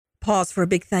pause for a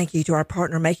big thank you to our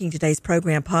partner making today's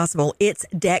program possible. It's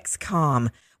Dexcom.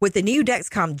 With the new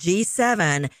Dexcom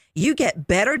G7, you get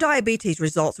better diabetes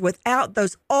results without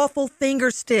those awful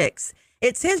finger sticks.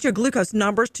 It sends your glucose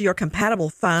numbers to your compatible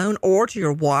phone or to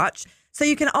your watch, so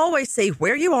you can always see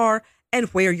where you are and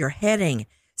where you're heading.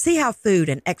 See how food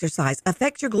and exercise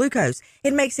affect your glucose.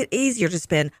 It makes it easier to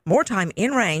spend more time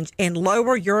in range and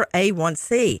lower your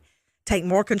A1C. Take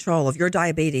more control of your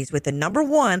diabetes with the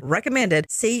 #1 recommended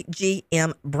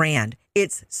CGM brand.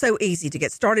 It's so easy to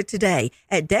get started today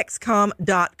at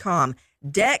Dexcom.com.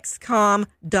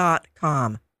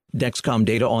 Dexcom.com. Dexcom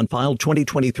data on file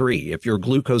 2023. If your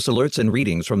glucose alerts and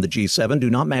readings from the G7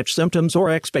 do not match symptoms or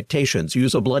expectations,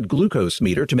 use a blood glucose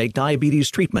meter to make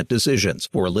diabetes treatment decisions.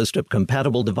 For a list of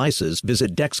compatible devices,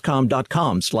 visit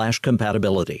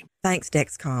Dexcom.com/compatibility. Thanks,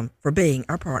 Dexcom, for being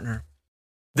our partner.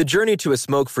 The journey to a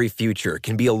smoke-free future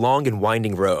can be a long and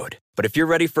winding road. But if you're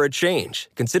ready for a change,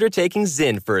 consider taking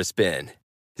Zyn for a spin.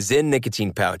 Zyn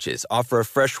nicotine pouches offer a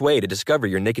fresh way to discover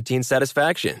your nicotine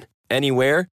satisfaction.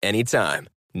 Anywhere, anytime.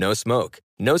 No smoke,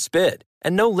 no spit,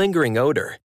 and no lingering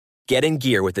odor. Get in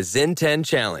gear with the Zyn 10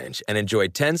 Challenge and enjoy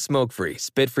 10 smoke-free,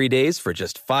 spit-free days for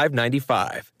just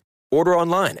 $5.95. Order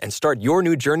online and start your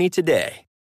new journey today.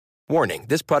 Warning,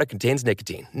 this product contains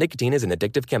nicotine. Nicotine is an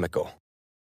addictive chemical.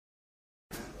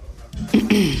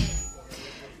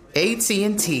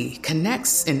 AT&T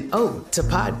connects an ode to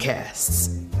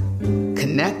podcasts.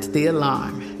 Connect the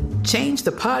alarm. Change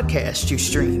the podcast you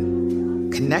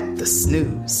stream. Connect the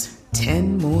snooze.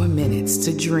 10 more minutes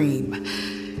to dream.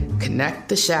 Connect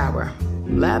the shower.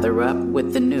 Lather up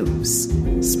with the news.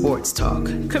 Sports talk,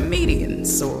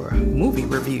 comedians, or movie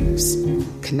reviews.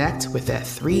 Connect with that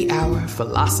 3-hour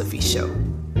philosophy show.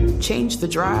 Change the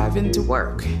drive into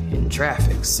work in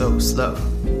traffic so slow.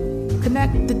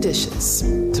 Connect the dishes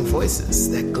to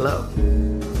voices that glow.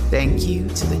 Thank you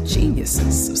to the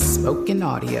geniuses of spoken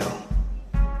audio.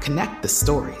 Connect the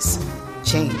stories.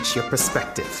 Change your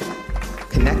perspective.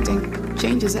 Connecting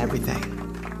changes everything.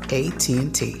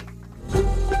 AT&T.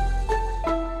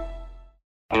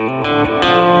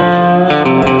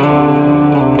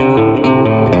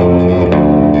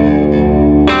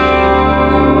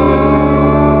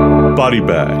 Body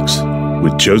Bags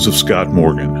with Joseph Scott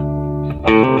Morgan.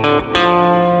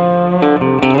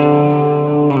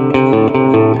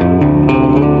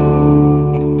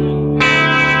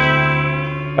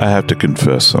 I have to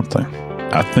confess something.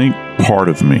 I think part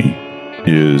of me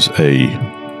is a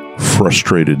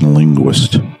frustrated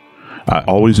linguist. I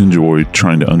always enjoyed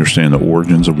trying to understand the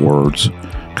origins of words,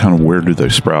 kind of where do they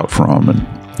sprout from,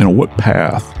 and what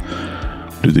path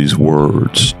do these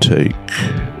words take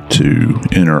to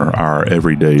enter our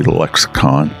everyday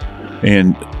lexicon.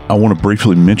 And I want to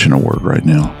briefly mention a word right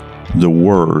now. The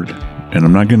word, and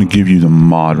I'm not going to give you the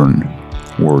modern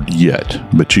word yet,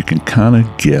 but you can kind of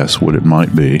guess what it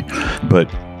might be. But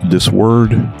this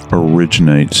word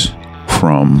originates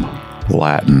from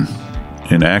Latin,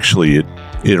 and actually it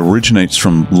originates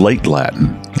from late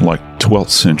Latin, like 12th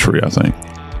century, I think.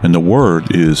 And the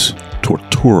word is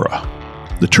tortura.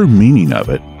 The true meaning of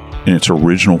it in its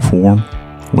original form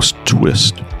was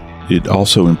twist. It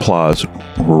also implies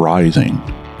writhing.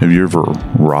 Have you ever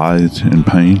writhed in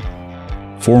pain?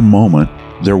 For a moment,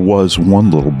 there was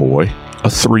one little boy, a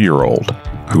 3-year-old,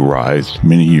 who writhed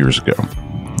many years ago,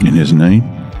 and his name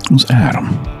was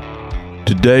Adam.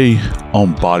 Today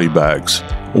on Body Bags,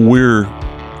 we're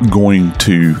going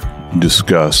to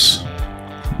discuss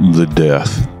the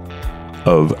death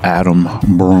of Adam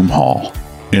Broomhall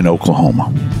in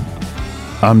Oklahoma.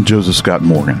 I'm Joseph Scott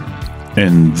Morgan,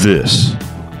 and this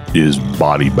is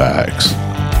Body Bags.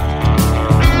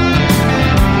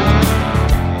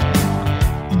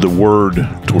 The word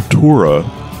tortura,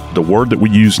 the word that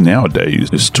we use nowadays,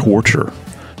 is torture.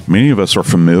 Many of us are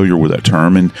familiar with that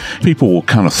term, and people will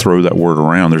kind of throw that word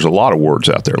around. There's a lot of words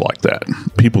out there like that.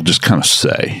 People just kind of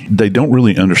say. They don't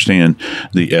really understand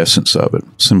the essence of it.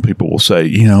 Some people will say,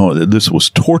 this was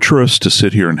torturous to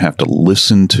sit here and have to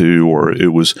listen to, or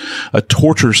it was a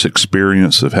torturous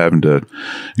experience of having to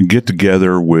get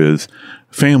together with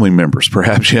family members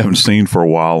perhaps you haven't seen for a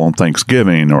while on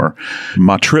Thanksgiving, or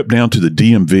my trip down to the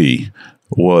DMV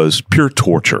was pure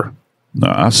torture.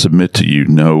 Now, I submit to you,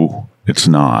 no, it's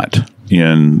not.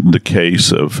 In the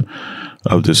case of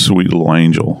this sweet little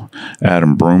angel,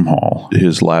 Adam Broomhall,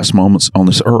 his last moments on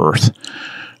this earth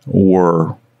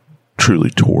were truly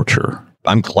torture.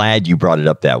 I'm glad you brought it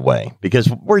up that way, because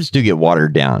words do get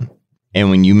watered down. And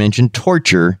when you mention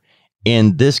torture,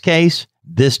 in this case,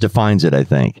 this defines it, I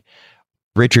think.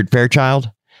 Richard Fairchild,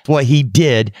 what he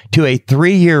did to a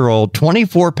 3-year-old,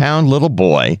 24-pound little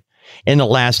boy in the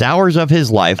last hours of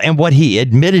his life and what he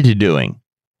admitted to doing.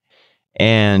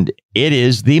 And it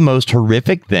is the most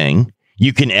horrific thing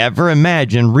you can ever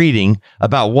imagine reading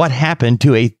about what happened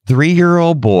to a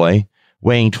 3-year-old boy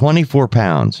weighing 24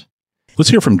 pounds. Let's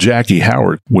hear from Jackie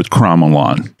Howard with Crime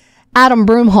Online. Adam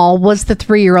Broomhall was the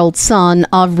 3-year-old son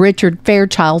of Richard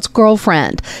Fairchild's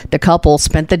girlfriend. The couple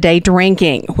spent the day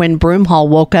drinking. When Broomhall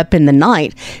woke up in the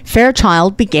night,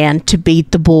 Fairchild began to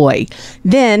beat the boy.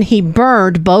 Then he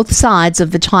burned both sides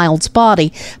of the child's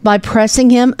body by pressing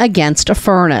him against a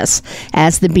furnace.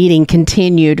 As the beating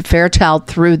continued, Fairchild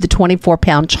threw the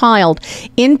 24-pound child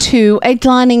into a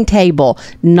dining table,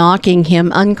 knocking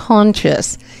him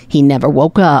unconscious. He never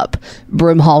woke up.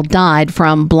 Broomhall died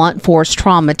from blunt force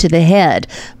trauma to the head,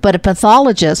 but a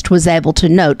pathologist was able to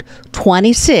note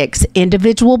 26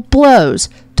 individual blows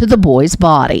to the boy's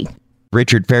body.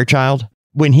 Richard Fairchild,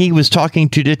 when he was talking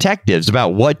to detectives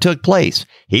about what took place,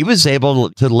 he was able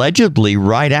to legibly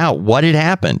write out what had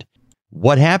happened.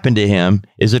 What happened to him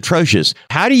is atrocious.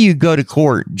 How do you go to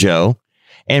court, Joe,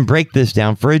 and break this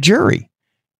down for a jury?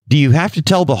 Do you have to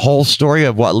tell the whole story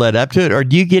of what led up to it, or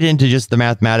do you get into just the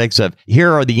mathematics of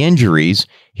here are the injuries,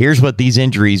 here's what these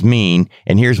injuries mean,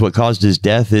 and here's what caused his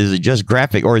death? Is it just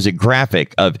graphic, or is it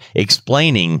graphic of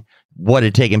explaining what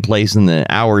had taken place in the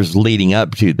hours leading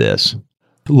up to this?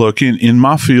 Look, in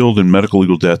my field in medical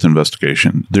legal death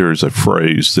investigation, there is a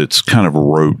phrase that's kind of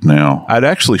rote now. I'd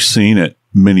actually seen it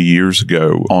many years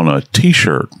ago on a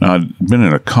T-shirt. I'd been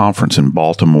at a conference in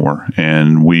Baltimore,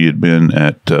 and we had been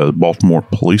at the Baltimore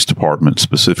Police Department.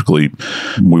 Specifically,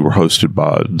 we were hosted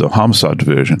by the Homicide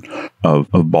Division of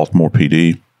Baltimore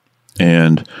PD.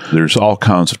 And there's all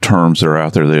kinds of terms that are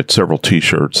out there. They had several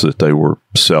T-shirts that they were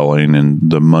selling, and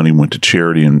the money went to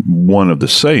charity. And one of the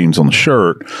sayings on the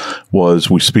shirt was,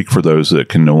 "We speak for those that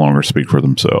can no longer speak for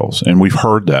themselves." And we've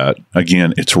heard that.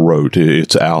 Again, it's rote.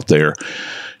 It's out there.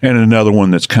 And another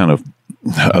one that's kind of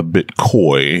a bit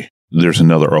coy. There's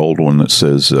another old one that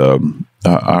says,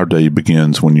 our day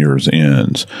begins when yours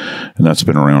ends. And that's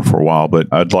been around for a while. But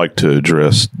I'd like to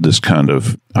address this kind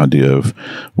of idea of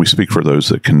we speak for those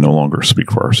that can no longer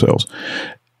speak for ourselves.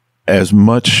 As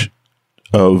much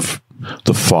of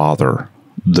the Father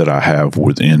that I have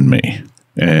within me,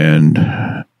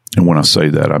 and when I say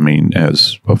that, I mean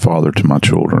as a father to my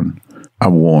children, I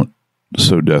want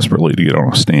so desperately to get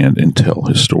on a stand and tell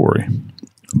his story.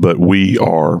 But we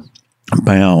are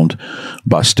bound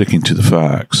by sticking to the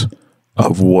facts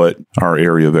of what our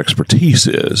area of expertise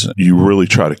is. You really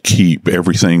try to keep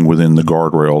everything within the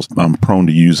guardrails. I'm prone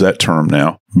to use that term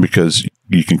now because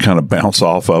you can kind of bounce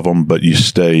off of them, but you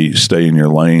stay in your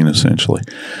lane essentially.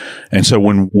 And so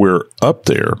when we're up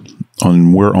there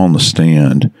and we're on the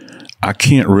stand, I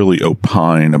can't really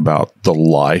opine about the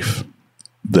life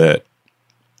that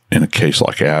in a case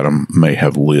like Adam may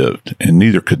have lived, and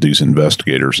neither could these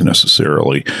investigators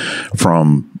necessarily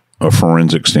from a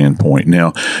forensic standpoint.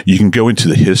 Now, you can go into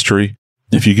the history.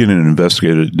 If you get an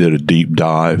investigator that did a deep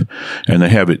dive and they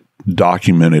have it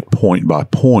documented point by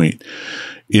point,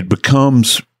 it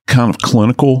becomes kind of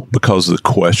clinical because of the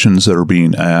questions that are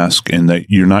being asked, and that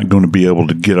you're not going to be able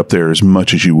to get up there as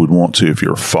much as you would want to if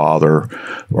you're a father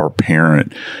or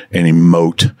parent and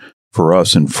emote. For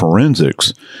us in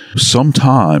forensics,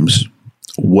 sometimes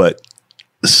what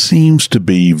seems to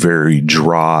be very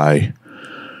dry,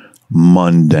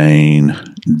 mundane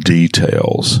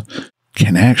details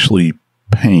can actually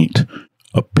paint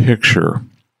a picture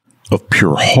of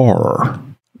pure horror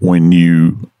when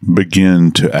you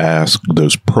begin to ask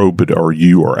those probative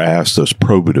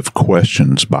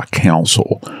questions by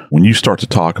counsel. When you start to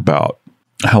talk about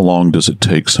how long does it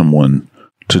take someone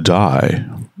to die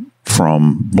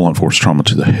from blunt force trauma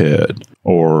to the head,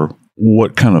 or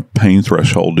what kind of pain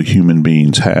threshold do human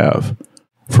beings have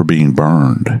for being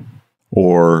burned,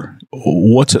 or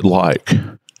what's it like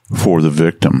for the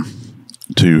victim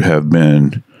to have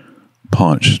been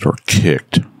punched or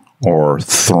kicked or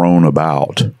thrown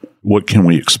about? What can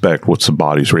we expect? What's the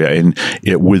body's reaction?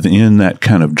 And within that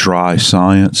kind of dry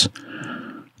science,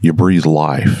 you breathe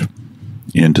life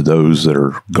into those that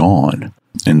are gone.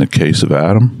 In the case of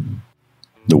Adam,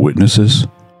 the witnesses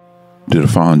did a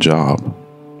fine job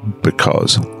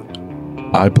because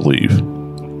I believe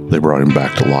they brought him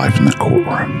back to life in that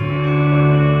courtroom.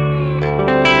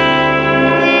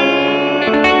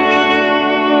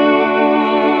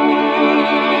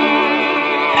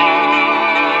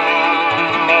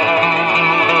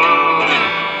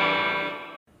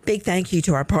 Big thank you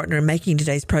to our partner in making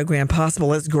today's program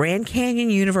possible is Grand Canyon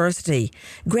University.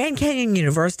 Grand Canyon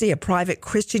University, a private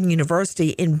Christian university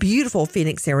in beautiful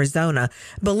Phoenix, Arizona,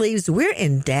 believes we're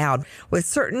endowed with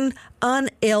certain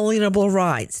unalienable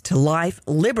rights to life,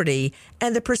 liberty,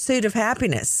 and the pursuit of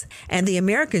happiness. And the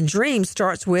American dream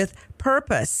starts with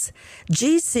purpose.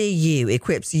 GCU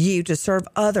equips you to serve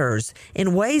others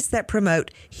in ways that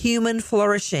promote human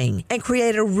flourishing and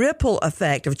create a ripple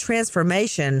effect of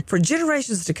transformation for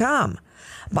generations to come.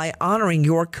 By honoring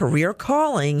your career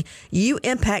calling, you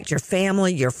impact your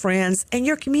family, your friends, and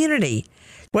your community.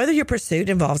 Whether your pursuit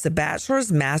involves a bachelor's,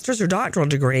 master's, or doctoral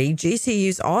degree,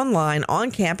 GCU's online,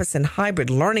 on-campus, and hybrid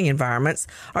learning environments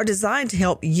are designed to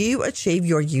help you achieve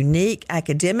your unique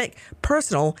academic,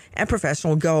 personal, and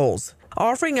professional goals.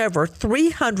 Offering over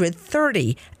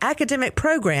 330 academic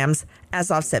programs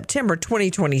as of September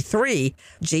 2023,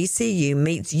 GCU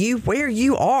meets you where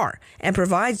you are and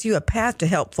provides you a path to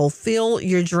help fulfill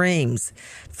your dreams.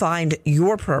 Find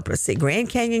your purpose at Grand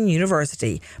Canyon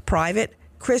University, private,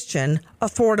 Christian,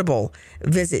 affordable.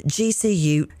 Visit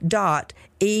gcu.edu.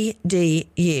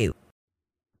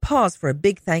 Pause for a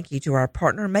big thank you to our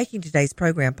partner making today's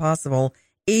program possible,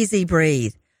 Easy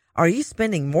Breathe. Are you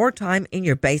spending more time in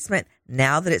your basement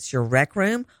now that it's your rec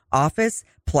room, office,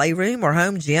 playroom, or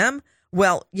home gym?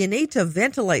 Well, you need to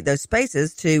ventilate those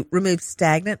spaces to remove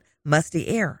stagnant, musty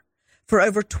air. For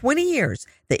over 20 years,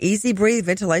 the Easy Breathe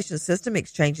ventilation system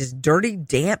exchanges dirty,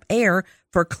 damp air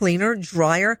for cleaner,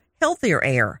 drier, healthier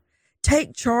air.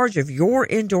 Take charge of your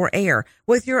indoor air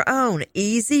with your own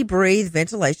Easy Breathe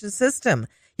ventilation system.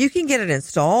 You can get it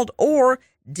installed or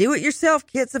do-it-yourself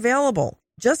kits available.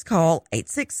 Just call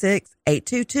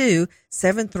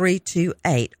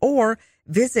 866-822-7328 or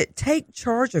visit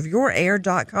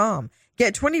takechargeofyourair.com.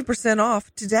 Get 20%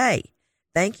 off today.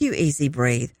 Thank you, Easy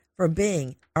Breathe, for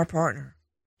being our partner.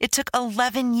 It took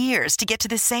 11 years to get to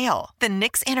this sale. The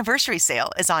Knix Anniversary Sale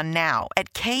is on now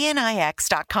at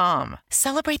knix.com.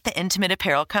 Celebrate the intimate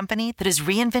apparel company that has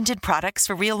reinvented products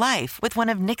for real life with one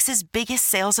of Knix's biggest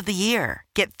sales of the year.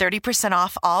 Get 30%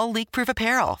 off all leak-proof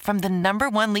apparel from the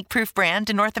 #1 leak-proof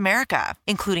brand in North America,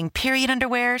 including period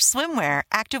underwear, swimwear,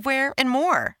 activewear, and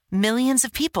more. Millions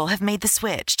of people have made the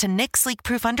switch to Knix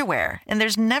leak-proof underwear, and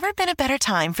there's never been a better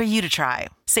time for you to try.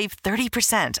 Save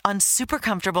 30% on super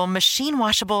comfortable,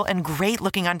 machine-washable, and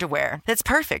great-looking underwear that's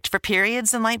perfect for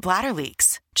periods and light bladder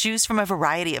leaks. Choose from a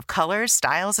variety of colors,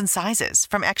 styles, and sizes,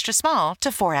 from extra small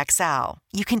to 4XL.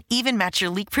 You can even match your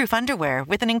leak-proof underwear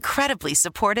with an incredibly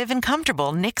supportive and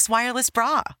comfortable Knix wireless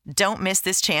bra. Don't miss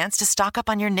this chance to stock up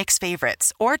on your Knix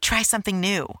favorites or try something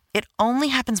new. It only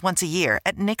happens once a year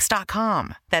at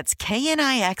knix.com. That's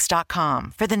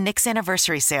knix.com for the Knix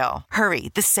Anniversary Sale.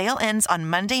 Hurry, the sale ends on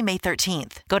Monday, May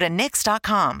 13th. Go to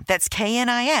knix.com. That's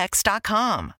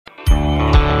knix.com.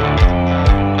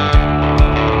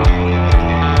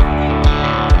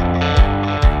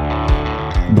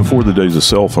 Before the days of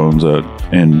cell phones,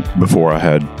 and before I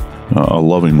had a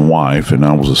loving wife and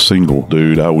I was a single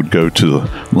dude, I would go to the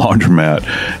laundromat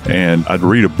and I'd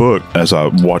read a book as I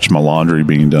watched my laundry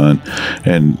being done.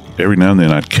 And every now and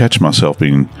then I'd catch myself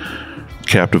being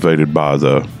captivated by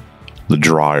the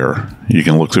dryer. You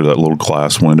can look through that little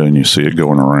glass window and you see it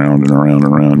going around and around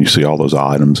and around. You see all those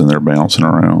items and they're bouncing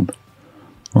around.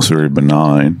 It's very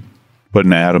benign. But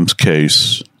in Adam's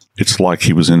case, it's like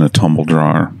he was in a tumble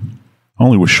dryer,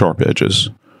 only with sharp edges.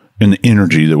 And the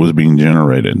energy that was being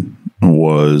generated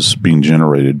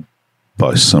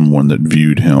by someone that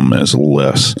viewed him as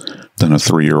less than a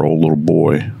 3-year-old little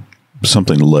boy,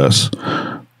 something less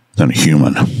than a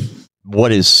human.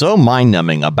 What is so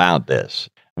mind-numbing about this,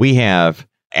 we have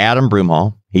Adam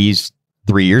Broomhall. He's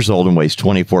 3 years old and weighs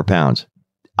 24 pounds.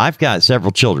 I've got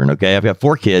several children, okay? I've got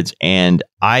 4 kids, and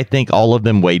I think all of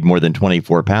them weighed more than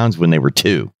 24 pounds when they were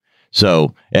 2.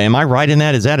 So, am I right in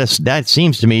that? That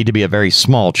seems to me to be a very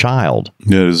small child.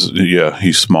 Yeah,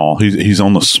 he's small. He's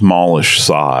on the smallish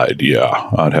side. Yeah,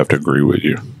 I'd have to agree with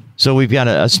you. So we've got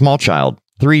a small child,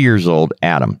 3 years old,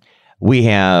 Adam. We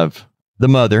have the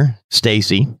mother,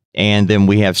 Stacy, and then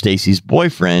we have Stacy's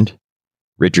boyfriend,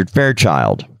 Richard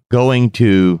Fairchild, going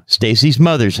to Stacy's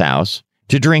mother's house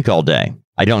to drink all day.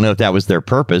 I don't know if that was their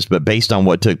purpose, but based on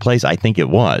what took place, I think it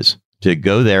was to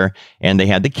go there, and they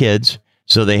had the kids.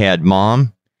 So they had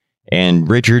mom and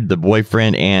Richard, the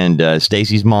boyfriend, and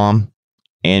Stacy's mom,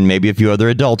 and maybe a few other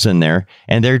adults in there.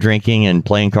 And they're drinking and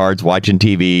playing cards, watching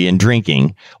TV and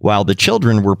drinking while the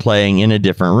children were playing in a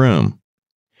different room.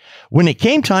 When it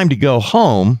came time to go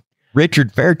home,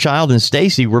 Richard Fairchild and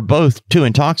Stacy were both too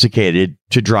intoxicated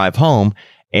to drive home.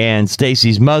 And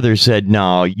Stacy's mother said,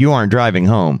 "No, you aren't driving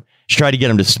home." She tried to get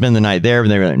them to spend the night there, and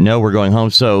they were like, "No, we're going home."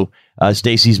 So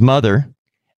Stacy's mother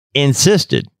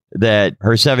insisted that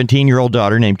her 17-year-old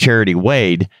daughter named Charity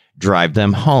Wade drive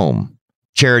them home.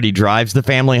 Charity drives the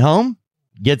family home.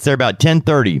 gets there about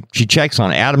 10:30. She checks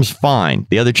on Adam's fine.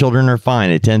 The other children are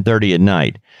fine at 10:30 at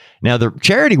night. Now, the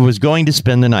Charity was going to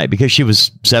spend the night because she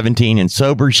was 17 and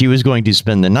sober. She was going to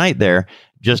spend the night there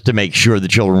just to make sure the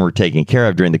children were taken care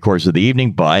of during the course of the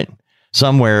evening. But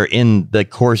somewhere in the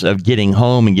course of getting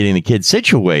home and getting the kids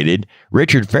situated,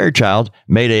 Richard Fairchild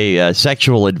made a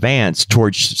sexual advance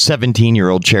towards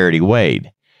 17-year-old Charity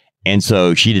Wade. And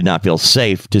so she did not feel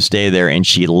safe to stay there, and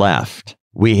she left.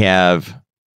 We have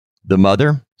the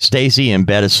mother, Stacy, in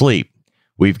bed asleep.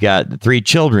 We've got the 3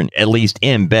 children, at least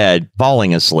in bed,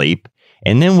 falling asleep.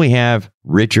 And then we have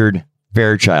Richard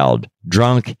Fairchild,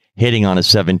 drunk, hitting on a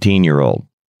 17-year-old.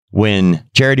 When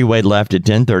Charity Wade left at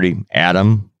 10:30,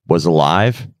 Adam was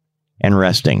alive and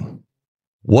resting.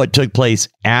 What took place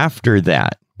after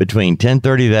that, between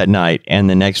 10:30 that night and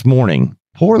the next morning,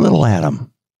 poor little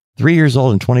Adam, 3 years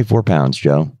old and 24 pounds,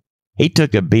 Joe, he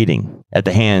took a beating at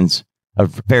the hands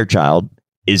of Fairchild,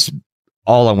 is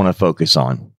all I want to focus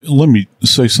on. Let me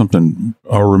say something,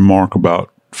 a remark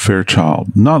about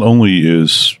Fairchild. Not only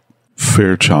is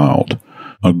Fairchild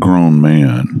a grown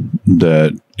man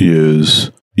that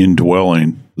is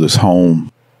indwelling this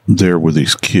home there with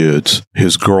these kids,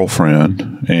 his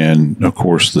girlfriend, and of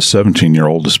course the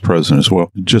 17-year-old is present as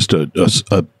well. Just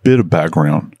a bit of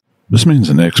background. This man's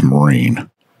an ex-Marine.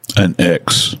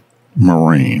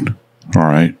 All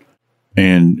right?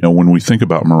 And when we think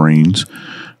about Marines,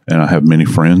 and I have many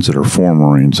friends that are former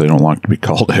Marines, they don't like to be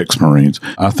called ex-Marines.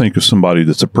 I think of somebody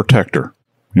that's a protector.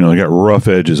 You know, they got rough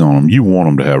edges on them. You want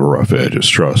them to have rough edges,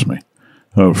 trust me,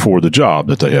 for the job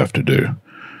that they have to do.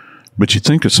 But you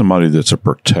think of somebody that's a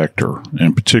protector,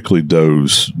 and particularly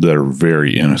those that are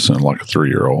very innocent, like a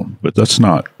 3-year-old. But that's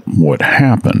not what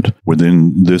happened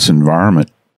within this environment.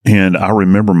 And I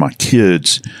remember my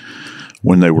kids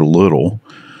when they were little,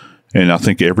 and I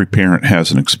think every parent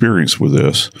has an experience with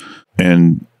this.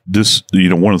 And this,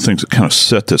 one of the things that kind of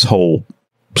set this whole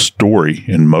story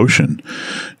in motion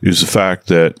is the fact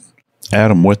that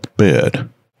Adam wet the bed.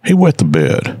 He wet the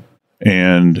bed.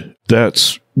 And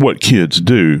that's what kids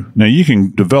do. Now, you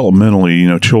can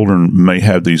developmentally, children may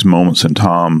have these moments in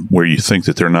time where you think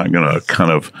that they're not going to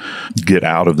kind of get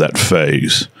out of that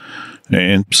phase.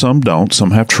 And some don't.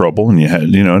 Some have trouble, and it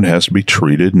has to be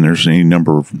treated. And there's any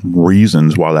number of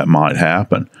reasons why that might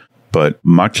happen. But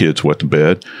my kids wet the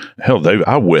bed. Hell,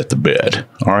 I wet the bed.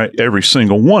 All right. Every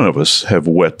single one of us have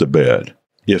wet the bed.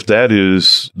 If that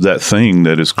is that thing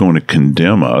that is going to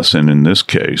condemn us, and in this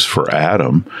case for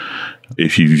Adam,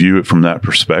 if you view it from that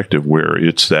perspective where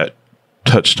it's that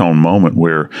touchstone moment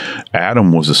where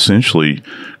Adam was essentially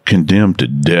condemned to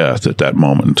death at that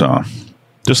moment in time.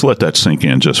 Just let that sink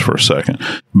in just for a second,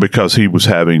 because he was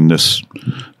having this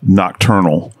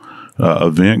nocturnal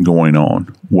event going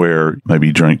on where maybe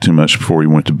he drank too much before he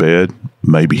went to bed.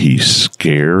 Maybe he's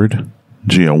scared.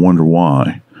 Gee, I wonder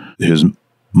why. His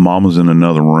mama's in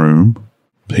another room.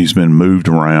 He's been moved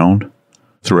around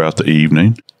throughout the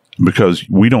evening because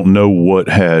we don't know what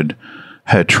had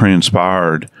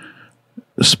transpired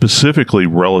specifically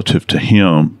relative to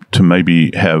him to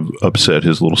maybe have upset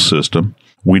his little system.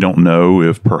 We don't know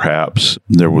if perhaps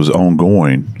there was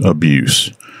ongoing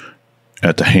abuse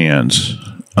at the hands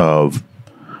of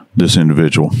this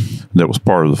individual that was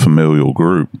part of the familial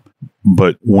group.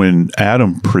 But when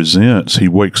Adam presents, he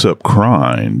wakes up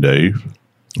crying, Dave,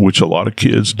 which a lot of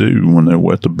kids do when they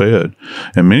wet the bed.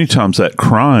 And many times that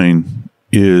crying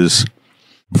is,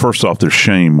 first off, there's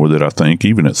shame with it, I think,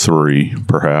 even at 3,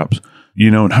 perhaps.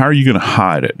 And how are you going to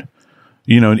hide it?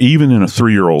 And even in a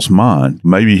 3-year-old's mind,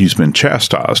 maybe he's been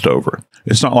chastised over it.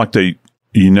 It's not like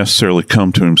you necessarily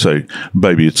come to him and say,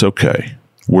 baby, it's okay.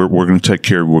 We're going to take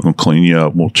care of you. We're going to clean you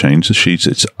up. We'll change the sheets.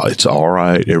 It's all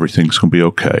right. Everything's going to be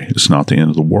okay. It's not the end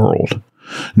of the world.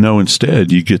 No,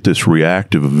 instead, you get this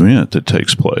reactive event that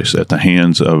takes place at the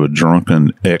hands of a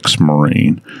drunken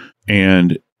ex-Marine.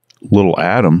 And little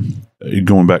Adam,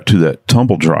 going back to that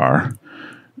tumble dryer,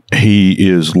 he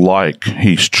is like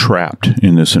he's trapped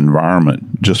in this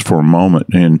environment just for a moment.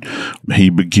 And he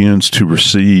begins to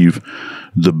receive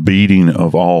the beating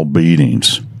of all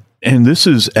beatings. And this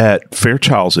is at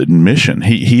Fairchild's admission.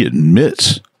 He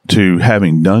admits to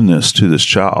having done this to this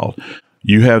child.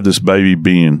 You have this baby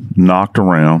being knocked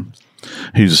around.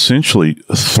 He's essentially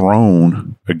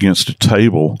thrown against a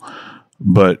table.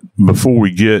 But before we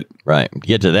get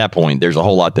to that point, there's a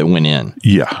whole lot that went in.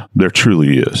 Yeah, there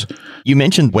truly is. You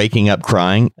mentioned waking up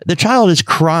crying. The child is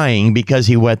crying because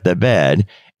he wet the bed,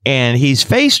 and he's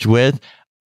faced with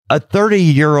a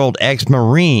 30-year-old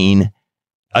ex-Marine,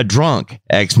 a drunk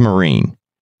ex-Marine.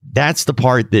 That's the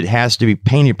part that has to be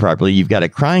painted properly. You've got a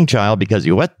crying child because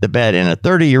he wet the bed, and a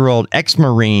 30-year-old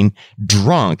ex-Marine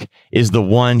drunk is the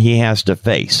one he has to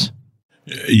face.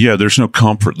 Yeah, there's no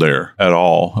comfort there at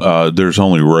all. There's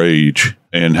only rage.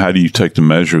 And how do you take the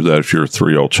measure of that if you're a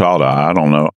 3-year-old child? I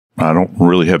don't know. I don't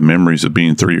really have memories of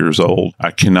being 3 years old.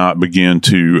 I cannot begin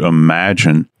to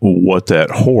imagine what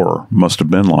that horror must have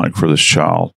been like for this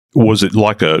child. Was it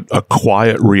like a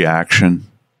quiet reaction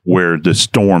where the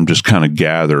storm just kind of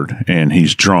gathered and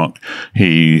he's drunk?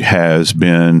 He has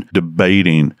been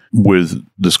debating with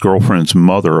this girlfriend's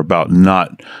mother about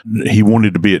he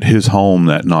wanted to be at his home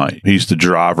that night. He's the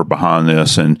driver behind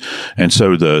this. And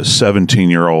so the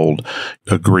 17-year-old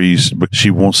agrees, but she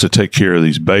wants to take care of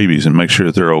these babies and make sure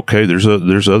that they're okay. There's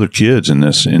other kids in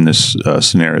this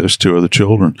scenario. There's 2 other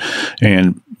children,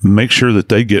 and make sure that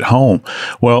they get home.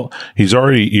 Well, he's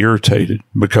already irritated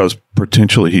because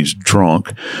potentially he's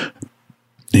drunk.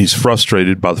 He's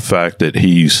frustrated by the fact that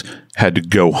he's had to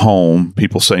go home.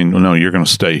 People saying, no, you're going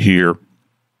to stay here.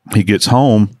 He gets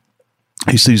home.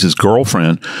 He sees his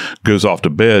girlfriend goes off to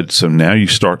bed. So now you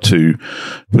start to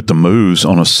put the moves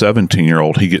on a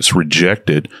 17-year-old. He gets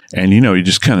rejected. And, he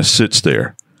just kind of sits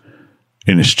there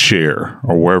in his chair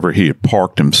or wherever he had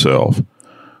parked himself.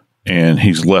 And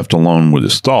he's left alone with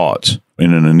his thoughts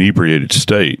in an inebriated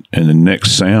state. And the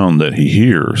next sound that he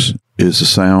hears is the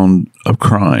sound of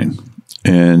crying.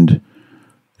 And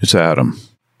it's Adam,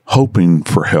 hoping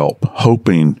for help,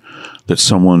 hoping that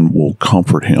someone will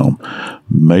comfort him,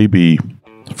 maybe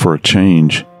for a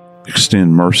change,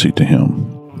 extend mercy to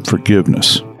him,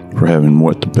 forgiveness for having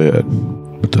wet the bed.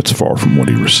 But that's far from what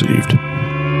he received.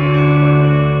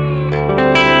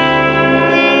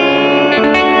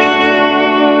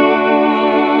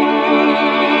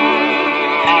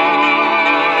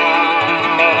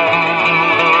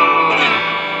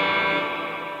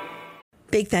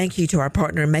 Big thank you to our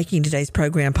partner in making today's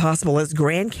program possible is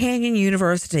Grand Canyon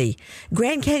University.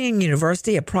 Grand Canyon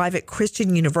University, a private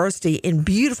Christian university in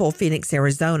beautiful Phoenix,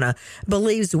 Arizona,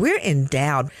 believes we're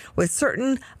endowed with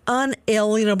certain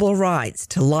unalienable rights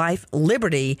to life,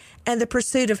 liberty, and the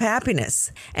pursuit of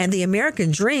happiness. And the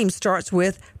American dream starts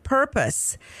with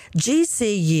purpose.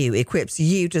 GCU equips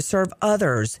you to serve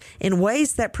others in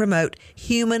ways that promote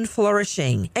human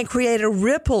flourishing and create a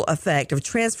ripple effect of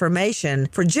transformation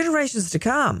for generations to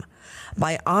come.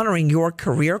 By honoring your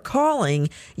career calling,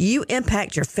 you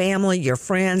impact your family, your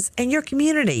friends, and your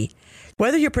community.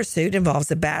 Whether your pursuit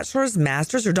involves a bachelor's,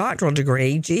 master's, or doctoral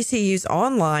degree, GCU's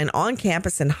online,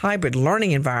 on-campus, and hybrid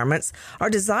learning environments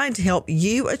are designed to help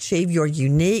you achieve your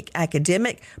unique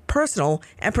academic, personal,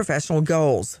 and professional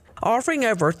goals. Offering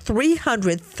over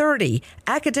 330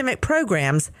 academic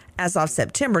programs as of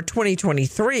September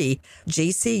 2023,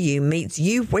 GCU meets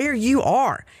you where you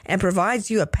are and provides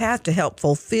you a path to help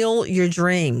fulfill your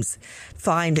dreams.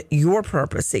 Find your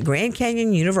purpose at Grand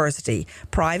Canyon University,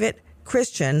 private,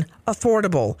 Christian,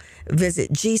 affordable.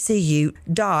 Visit gcu.edu.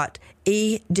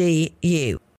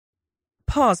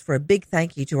 Pause for a big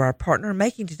thank you to our partner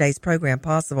making today's program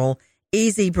possible,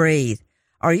 Easy Breathe.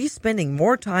 Are you spending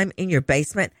more time in your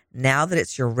basement now that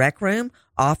it's your rec room,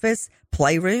 office,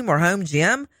 playroom, or home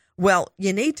gym? Well,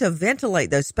 you need to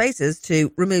ventilate those spaces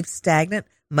to remove stagnant,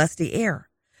 musty air.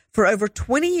 For over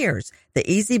 20 years, the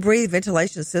Easy Breathe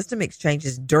ventilation system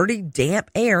exchanges dirty,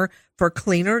 damp air for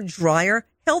cleaner, drier,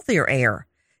 healthier air.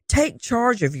 Take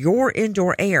charge of your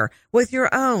indoor air with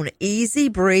your own Easy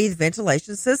Breathe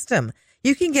ventilation system.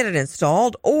 You can get it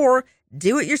installed or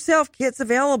do-it-yourself kits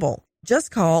available.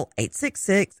 Just call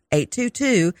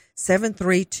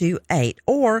 866-822-7328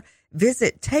 or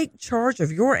visit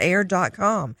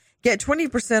takechargeofyourair.com. Get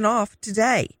 20% off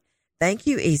today. Thank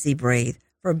you, Easy Breathe,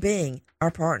 for being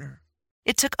our partner.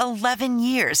 It took 11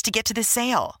 years to get to this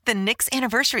sale. The Knix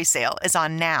Anniversary Sale is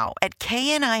on now at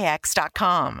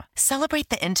knix.com. Celebrate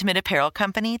the intimate apparel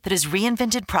company that has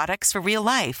reinvented products for real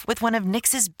life with one of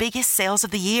Knix's biggest sales of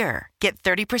the year. Get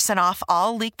 30% off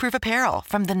all leak-proof apparel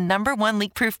from the #1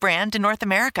 leak-proof brand in North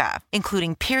America,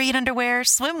 including period underwear,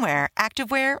 swimwear,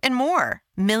 activewear, and more.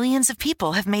 Millions of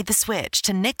people have made the switch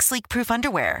to Knix leak-proof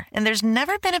underwear, and there's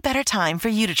never been a better time for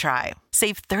you to try.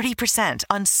 Save 30%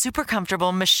 on super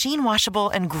comfortable, machine-washable,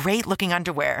 and great-looking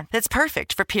underwear that's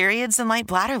perfect for periods and light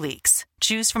bladder leaks.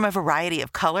 Choose from a variety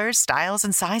of colors, styles,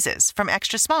 and sizes, from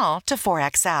extra small to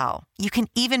 4XL. You can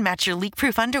even match your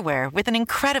leak-proof underwear with an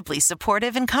incredibly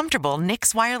supportive and comfortable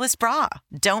Knix wireless bra.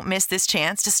 Don't miss this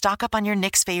chance to stock up on your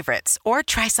Knix favorites or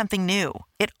try something new.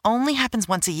 It only happens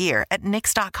once a year at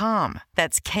Knix.com.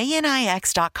 That's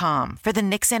knix.com for the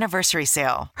Knix Anniversary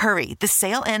Sale. Hurry, the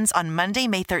sale ends on Monday,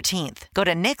 May 13th. Go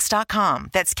to Knix.com.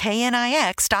 That's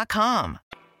knix.com.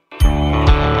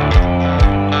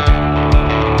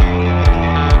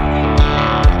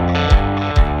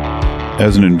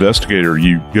 as an investigator,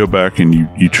 you go back and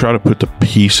you try to put the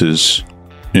pieces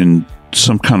in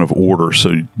some kind of order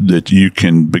so that you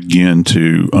can begin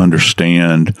to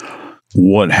understand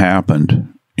what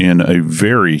happened in a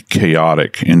very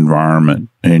chaotic environment,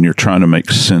 and you're trying to make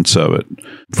sense of it.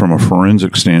 From a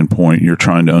forensic standpoint, you're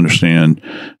trying to understand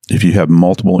if you have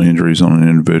multiple injuries on an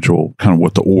individual, kind of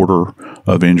what the order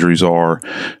of injuries are,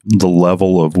 the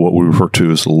level of what we refer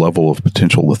to as the level of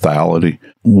potential lethality,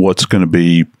 what's going to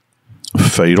be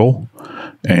fatal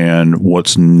and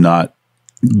what's not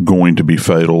going to be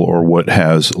fatal, or what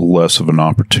has less of an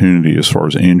opportunity as far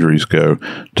as injuries go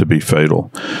to be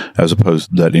fatal, as opposed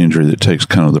to that injury that takes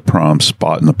kind of the prime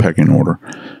spot in the pecking order.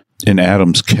 In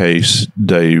Adam's case,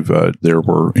 Dave, there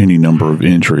were any number of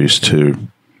injuries to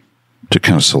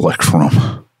kind of select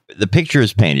from. The picture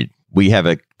is painted. We have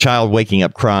a child waking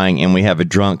up crying, and we have a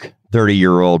drunk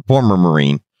 30-year-old former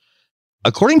Marine.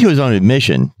 According to his own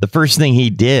admission, the first thing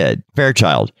he did,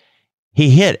 Fairchild, he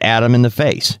hit Adam in the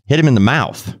face, hit him in the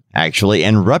mouth, actually,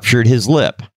 and ruptured his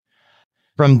lip.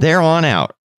 From there on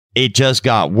out, it just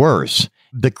got worse.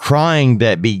 The crying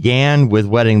that began with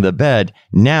wetting the bed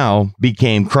now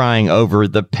became crying over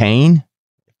the pain,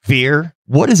 fear.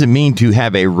 What does it mean to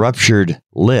have a ruptured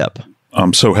lip?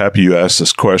 I'm so happy you asked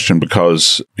this question,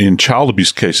 because in child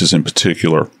abuse cases in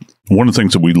particular, one of the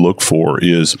things that we look for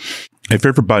is if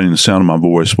everybody in the sound of my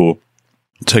voice will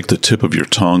take the tip of your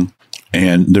tongue,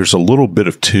 and there's a little bit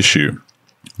of tissue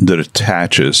that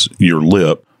attaches your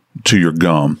lip to your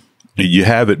gum. You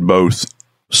have it both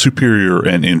superior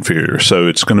and inferior. So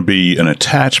it's going to be an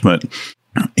attachment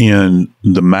in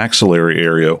the maxillary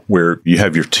area where you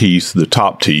have your teeth, the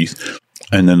top teeth,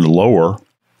 and then the lower,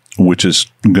 which is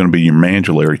going to be your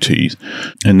mandibulary teeth.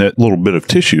 And that little bit of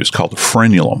tissue is called the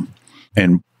frenulum.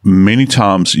 And many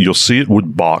times you'll see it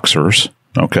with boxers,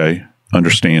 okay,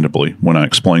 understandably, when I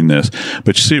explain this,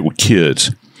 but you see it with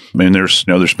kids. And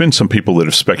there's been some people that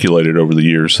have speculated over the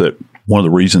years that one of the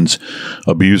reasons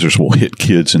abusers will hit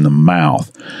kids in the mouth.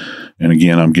 And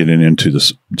again, I'm getting into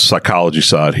the psychology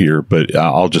side here, but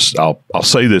I'll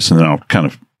say this and then I'll kind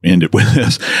of end it with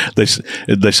this. They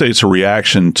say it's a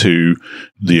reaction to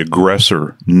the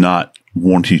aggressor not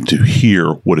wanting to hear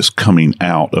what is coming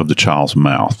out of the child's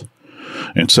mouth.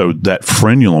 And so that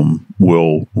frenulum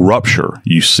will rupture.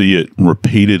 You see it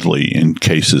repeatedly in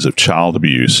cases of child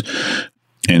abuse.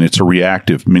 And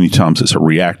many times it's a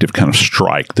reactive kind of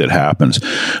strike that happens.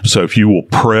 So if you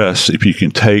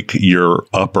can take your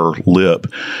upper lip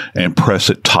and press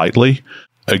it tightly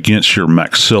against your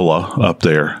maxilla up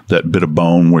there, that bit of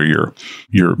bone where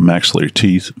your maxillary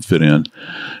teeth fit in,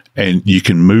 and you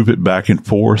can move it back and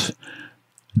forth,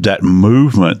 that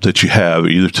movement that you have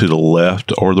either to the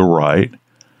left or the right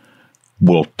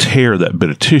will tear that bit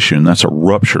of tissue, and that's a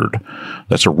ruptured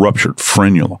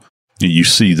frenulum. You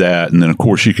see that, and then of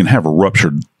course you can have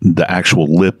the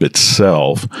actual lip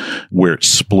itself where it's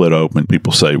split open.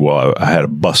 People say, well, I had a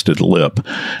busted lip.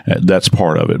 That's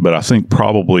part of it. But I think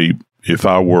probably if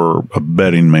I were a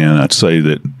betting man, I'd say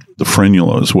that the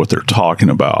frenula is what they're talking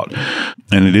about.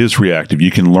 And it is reactive.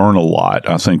 You can learn a lot,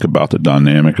 I think, about the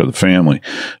dynamic of the family.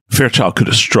 Fairchild could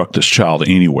have struck this child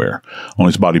anywhere on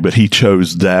his body, but he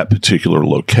chose that particular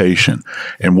location.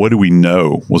 And what do we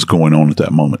know was going on at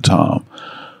that moment in time?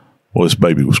 Well, this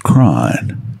baby was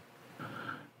crying.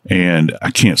 And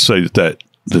I can't say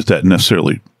that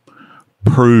necessarily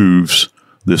proves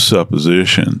this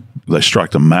supposition. They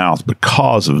strike the mouth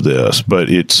because of this, but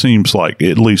it seems like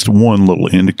at least one little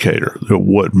indicator of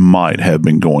what might have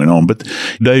been going on. But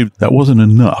Dave, that wasn't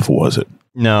enough, was it?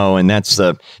 No, and that's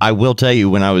I will tell you,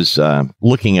 when I was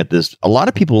looking at this, a lot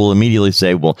of people will immediately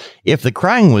say, well, if the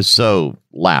crying was so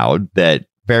loud that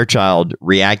Fairchild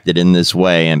reacted in this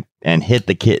way and hit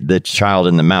the child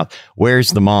in the mouth,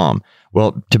 where's the mom?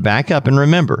 Well, to back up and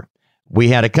remember, we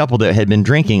had a couple that had been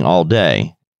drinking all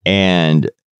day, and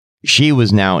she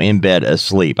was now in bed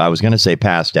asleep. I was going to say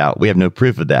passed out. We have no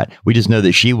proof of that. We just know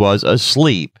that she was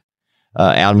asleep.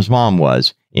 Adam's mom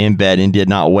was in bed and did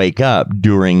not wake up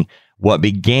during what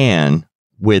began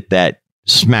with that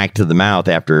smack to the mouth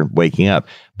after waking up.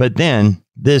 But then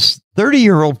this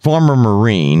 30-year-old former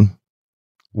Marine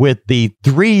with the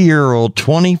 3-year-old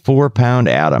 24-pound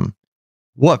Adam.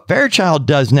 What Fairchild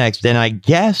does next, and I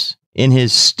guess in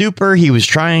his stupor, he was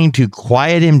trying to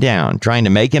quiet him down, trying to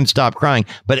make him stop crying,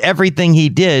 but everything he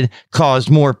did caused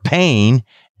more pain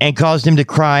and caused him to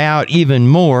cry out even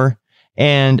more.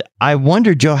 And I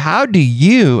wonder, Joe, how do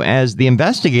you, as the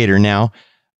investigator now,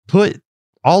 put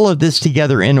all of this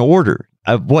together in order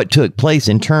of what took place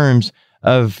in terms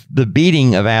of the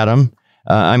beating of Adam?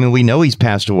 I mean, we know he's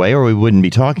passed away or we wouldn't be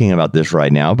talking about this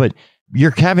right now, but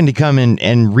you're having to come in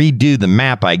and redo the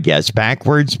map, I guess,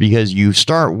 backwards, because you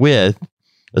start with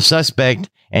a suspect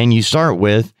and you start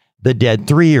with the dead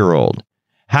 3-year-old.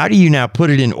 How do you now put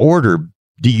it in order?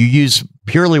 Do you use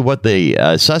purely what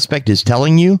the suspect is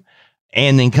telling you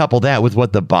and then couple that with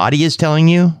what the body is telling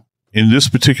you? In this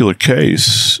particular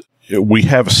case, we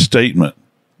have a statement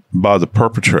by the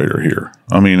perpetrator here.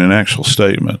 I mean, an actual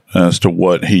statement as to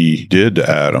what he did to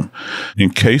Adam. In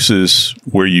cases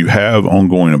where you have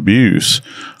ongoing abuse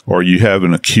or you have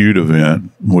an acute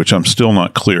event, which I'm still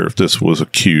not clear if this was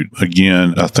acute.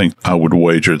 Again, I think I would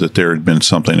wager that there had been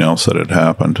something else that had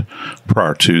happened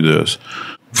prior to this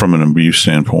from an abuse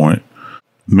standpoint.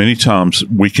 Many times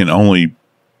we can only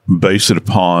base it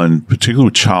upon, particularly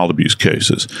with child abuse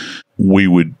cases, we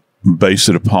would base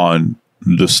it upon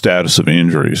the status of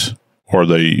injuries. Are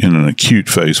they in an acute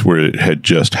phase where it had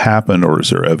just happened, or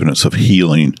is there evidence of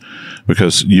healing?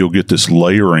 Because you'll get this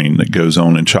layering that goes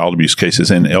on in child abuse cases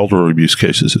and elder abuse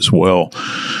cases as well,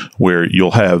 where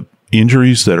you'll have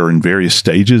injuries that are in various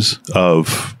stages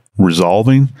of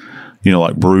resolving,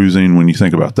 like bruising when you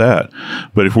think about that.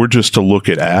 But if we're just to look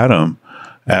at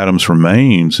Adam's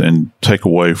remains and take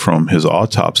away from his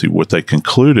autopsy what they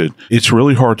concluded, it's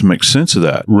really hard to make sense of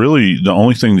that. Really, the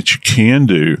only thing that you can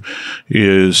do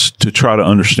is to try to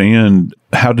understand,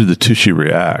 how did the tissue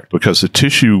react? Because the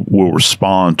tissue will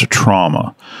respond to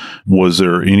trauma. Was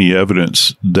there any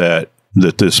evidence that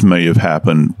this may have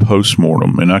happened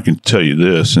post-mortem? And I can tell you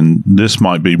this, and this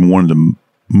might be one of the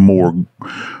more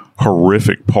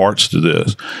horrific parts to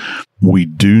this. We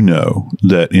do know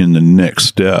that in the next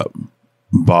step,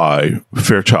 by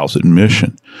Fairchild's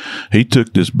admission, he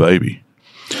took this baby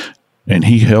and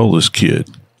he held this kid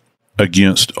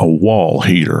against a wall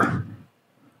heater.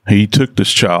 He took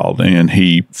this child and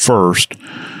he first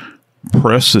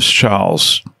pressed this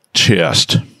child's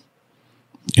chest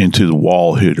into the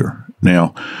wall heater.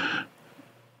 Now,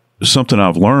 something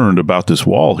I've learned about this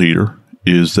wall heater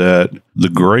is that the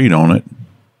grate on it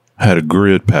had a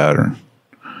grid pattern.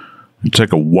 You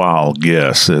take a wild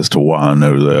guess as to why I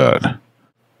know that.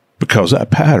 Because that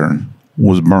pattern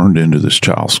was burned into this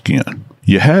child's skin.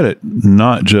 You had it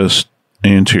not just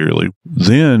anteriorly.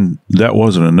 Then that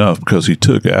wasn't enough, because he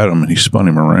took Adam and he spun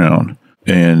him around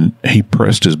and he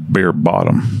pressed his bare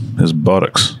bottom, his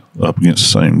buttocks, up against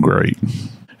the same grate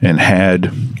and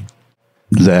had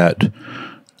that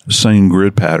same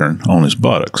grid pattern on his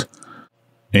buttocks.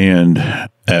 And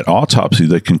at autopsy,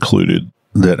 they concluded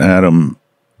that Adam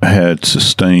had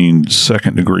sustained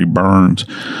second-degree burns.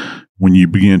 When you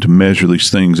begin to measure these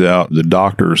things out, the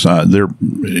doctors, they're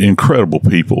incredible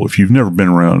people. If you've never been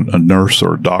around a nurse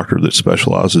or a doctor that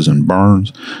specializes in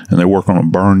burns and they work on a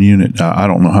burn unit, I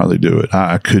don't know how they do it.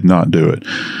 I could not do it.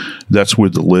 That's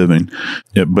with the living.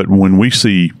 But when we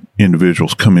see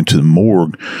individuals come into the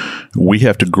morgue, we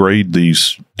have to grade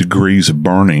these degrees of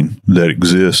burning that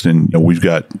exist. And we've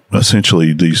got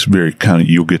essentially these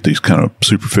you'll get these kind of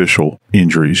superficial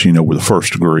injuries, with the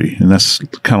first degree. And that's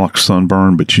kind of like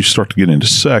sunburn, but you start to get into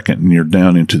second and you're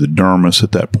down into the dermis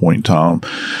at that point in time.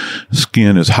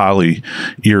 Skin is highly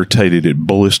irritated. It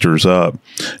blisters up.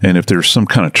 And if there's some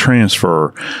kind of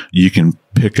transfer, you can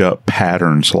pick up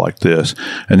patterns like this.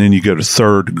 And then you go to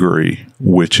third degree,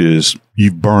 which is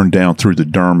you've burned down through the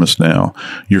dermis now.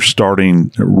 You're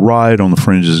starting right on the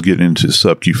fringes, getting into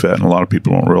subcu fat. And a lot of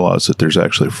people don't realize that there's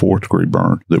actually a fourth degree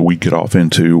burn that we get off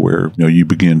into where, you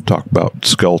begin to talk about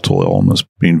skeletal elements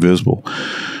being visible.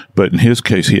 But in his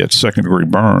case, he had second degree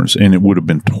burns, and it would have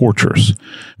been torturous.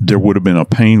 There would have been a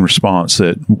pain response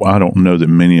that I don't know that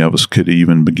many of us could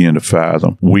even begin to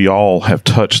fathom. We all have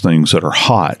touched things that are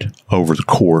hot over the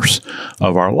course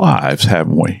of our lives,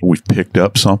 haven't we? We've picked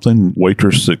up something.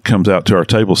 Waitress that comes out to our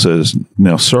table says,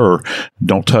 "Now, sir,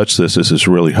 don't touch this. This is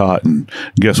really hot." And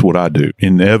guess what I do?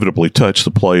 Inevitably touch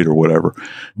the plate or whatever.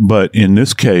 But in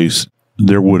this case,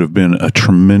 there would have been a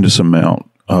tremendous amount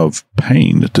of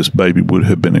pain that this baby would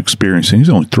have been experiencing. He's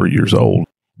only 3 years old.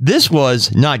 This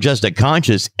was not just a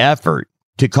conscious effort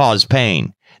to cause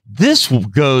pain. This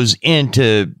goes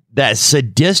into that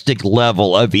sadistic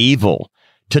level of evil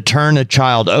to turn a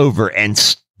child over and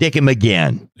stick him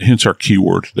again. Hence our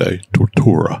keyword today,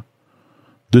 tortura.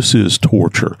 This is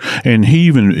torture. And he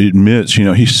even admits,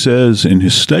 he says in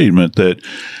his statement that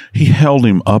he held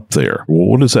him up there. Well,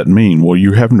 what does that mean? Well,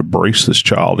 you're having to brace this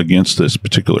child against this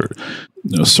particular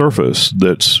surface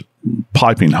that's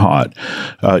piping hot.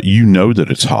 You know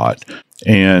that it's hot.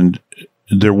 And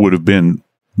there would have been,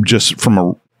 just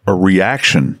from a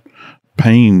reaction,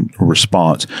 pain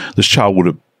response, this child would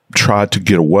have tried to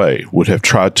get away, would have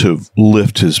tried to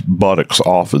lift his buttocks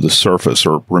off of the surface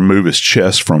or remove his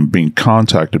chest from being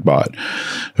contacted by it.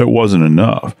 It wasn't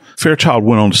enough. Fairchild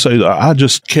went on to say that I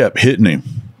just kept hitting him.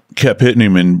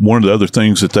 And one of the other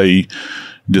things that they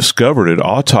discovered at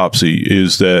autopsy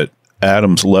is that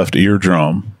Adam's left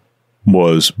eardrum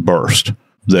was burst,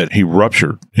 that he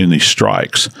ruptured in these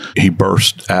strikes. He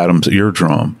burst Adam's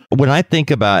eardrum. When I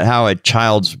think about how a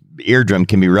child's eardrum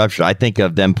can be ruptured, I think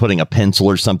of them putting a pencil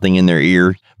or something in their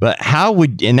ear. But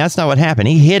and that's not what happened.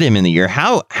 He hit him in the ear.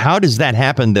 How does that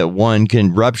happen that one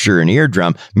can rupture an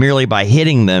eardrum merely by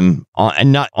hitting them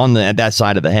and not on that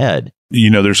side of the head?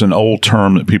 There's an old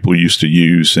term that people used to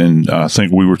use, and I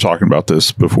think we were talking about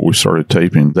this before we started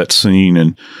taping, that scene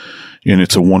in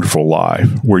It's a Wonderful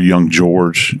Life, where young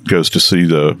George goes to see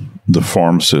the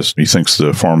pharmacist. He thinks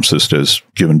the pharmacist has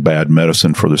given bad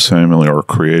medicine for this family or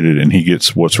created, and he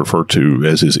gets what's referred to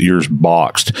as his ears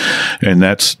boxed. And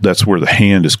that's where the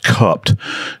hand is cupped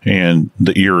and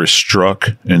the ear is struck.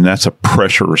 And that's a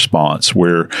pressure response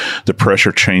where the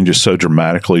pressure changes so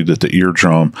dramatically that the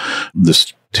eardrum,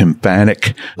 this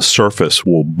tympanic surface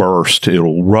will burst.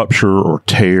 It'll rupture or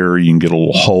tear. You can get a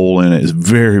little hole in it. It's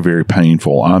very, very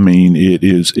painful. I mean, it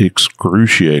is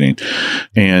excruciating.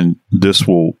 And this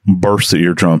will burst the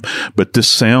eardrum. But this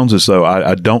sounds as though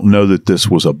I don't know that this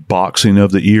was a boxing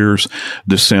of the ears.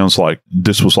 This sounds like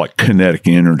this was like kinetic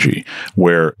energy,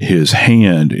 where his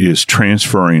hand is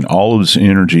transferring all of this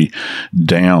energy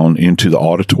down into the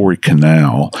auditory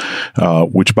canal,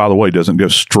 which, by the way, doesn't go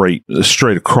straight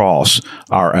across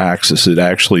our axis. It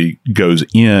actually goes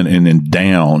in and then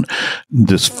down.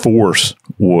 This force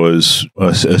was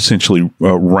essentially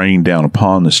rained down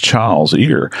upon this child's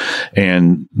ear,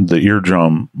 and the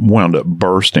eardrum wound up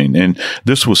bursting. And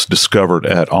this was discovered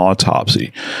at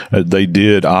autopsy. They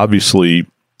did, obviously,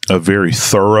 a very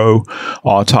thorough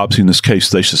autopsy. In this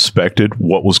case, they suspected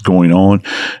what was going on.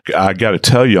 I got to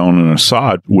tell you, on an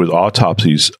aside, with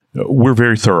autopsies, we're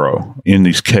very thorough in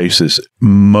these cases.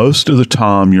 Most of the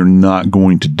time, you're not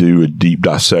going to do a deep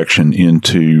dissection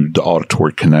into the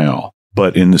auditory canal.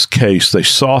 But in this case, they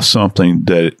saw something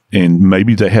and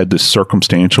maybe they had this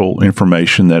circumstantial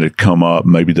information that had come up.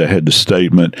 Maybe they had the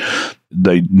statement.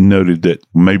 They noted that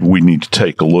maybe we need to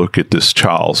take a look at the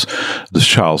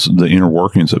inner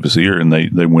workings of his ear. And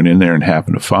they went in there and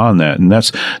happened to find that. And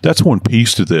that's one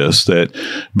piece to this that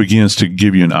begins to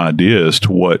give you an idea as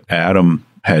to what Adam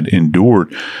had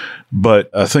endured. But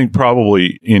I think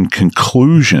probably in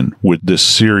conclusion with this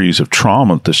series of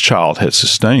trauma that this child had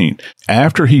sustained,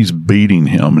 after he's beating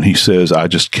him and he says, I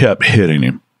just kept hitting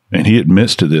him, and he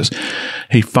admits to this,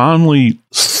 he finally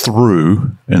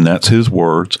threw, and that's his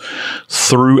words,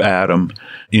 threw Adam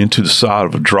into the side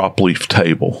of a drop leaf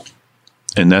table.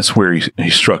 And that's where he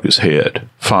struck his head,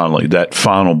 finally, that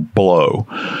final blow.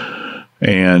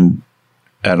 And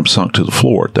Adam sunk to the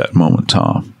floor at that moment in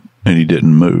time, and he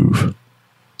didn't move.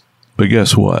 But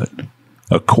guess what?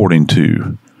 According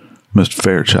to Mr.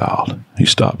 Fairchild, he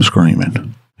stopped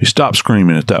screaming. He stopped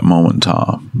screaming at that moment in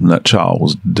time, and that child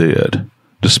was dead,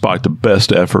 despite the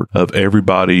best effort of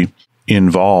everybody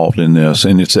involved in this.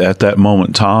 And it's at that moment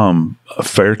in time,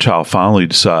 Fairchild finally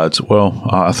decides, well,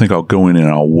 I think I'll go in and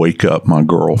I'll wake up my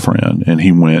girlfriend. And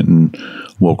he went and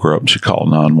woke her up, and she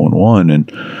called 911.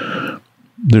 And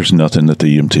there's nothing that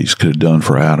the EMTs could have done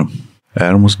for Adam.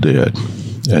 Adam was dead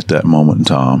at that moment in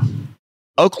time.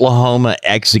 Oklahoma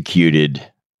executed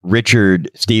Richard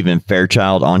Stephen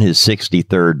Fairchild on his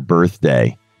 63rd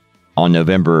birthday on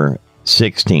November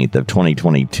 16th of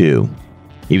 2022.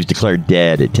 He was declared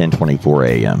dead at 10:24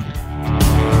 a.m.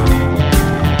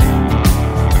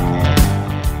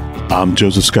 I'm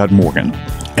Joseph Scott Morgan,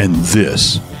 and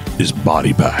this is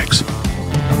Body Bags.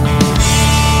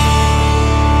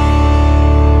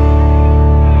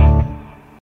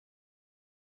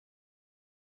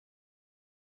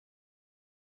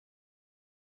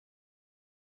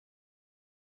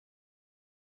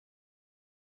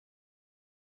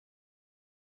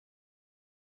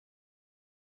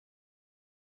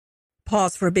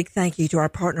 Pause for a big thank you to our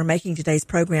partner making today's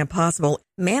program possible.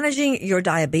 Managing your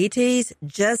diabetes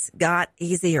just got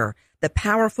easier. The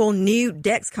powerful new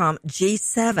Dexcom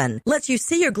G7 lets you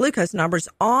see your glucose numbers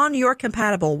on your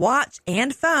compatible watch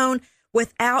and phone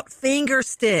without finger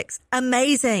sticks.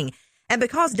 Amazing. And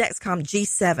because Dexcom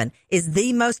G7 is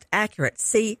the most accurate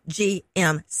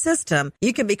CGM system,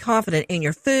 you can be confident in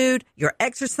your food, your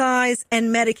exercise,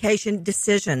 and medication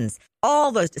decisions.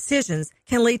 All those decisions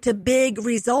can lead to big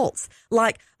results,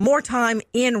 like more time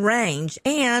in range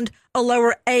and a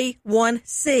lower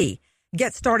A1C.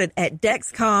 Get started at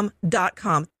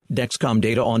Dexcom.com. Dexcom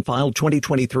data on file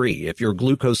 2023. If your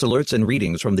glucose alerts and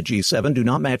readings from the G7 do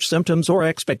not match symptoms or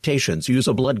expectations, use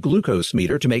a blood glucose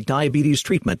meter to make diabetes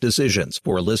treatment decisions.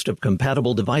 For a list of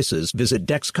compatible devices, visit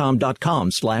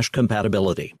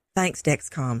Dexcom.com/compatibility. Thanks,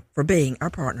 Dexcom, for being our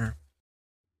partner.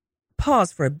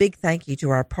 Pause for a big thank you to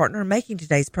our partner making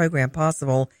today's program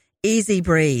possible, Easy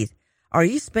Breathe. Are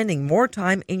you spending more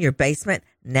time in your basement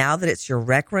now that it's your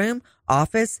rec room,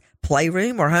 office,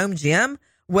 playroom, or home gym?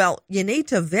 Well, you need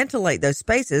to ventilate those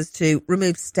spaces to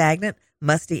remove stagnant,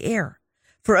 musty air.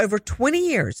 For over 20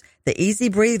 years, the Easy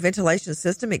Breathe ventilation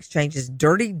system exchanges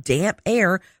dirty, damp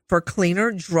air for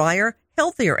cleaner, drier,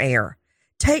 healthier air.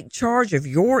 Take charge of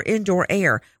your indoor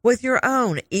air with your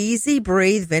own Easy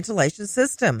Breathe ventilation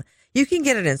system. You can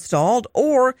get it installed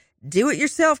or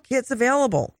do-it-yourself kits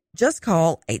available. Just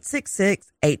call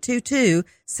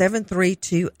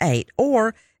 866-822-7328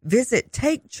 or visit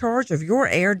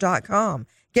takechargeofyourair.com.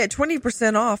 Get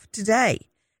 20% off today.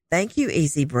 Thank you,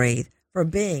 Easy Breathe, for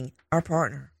being our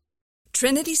partner.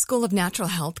 Trinity School of Natural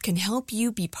Health can help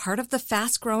you be part of the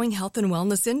fast-growing health and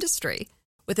wellness industry.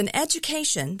 With an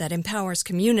education that empowers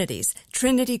communities,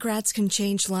 Trinity grads can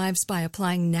change lives by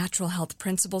applying natural health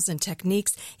principles and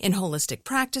techniques in holistic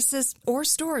practices or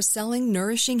stores selling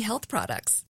nourishing health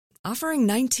products. Offering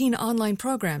 19 online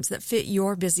programs that fit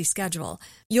your busy schedule,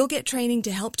 you'll get training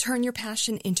to help turn your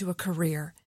passion into a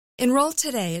career. Enroll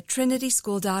today at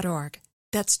trinityschool.org.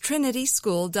 That's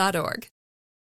trinityschool.org.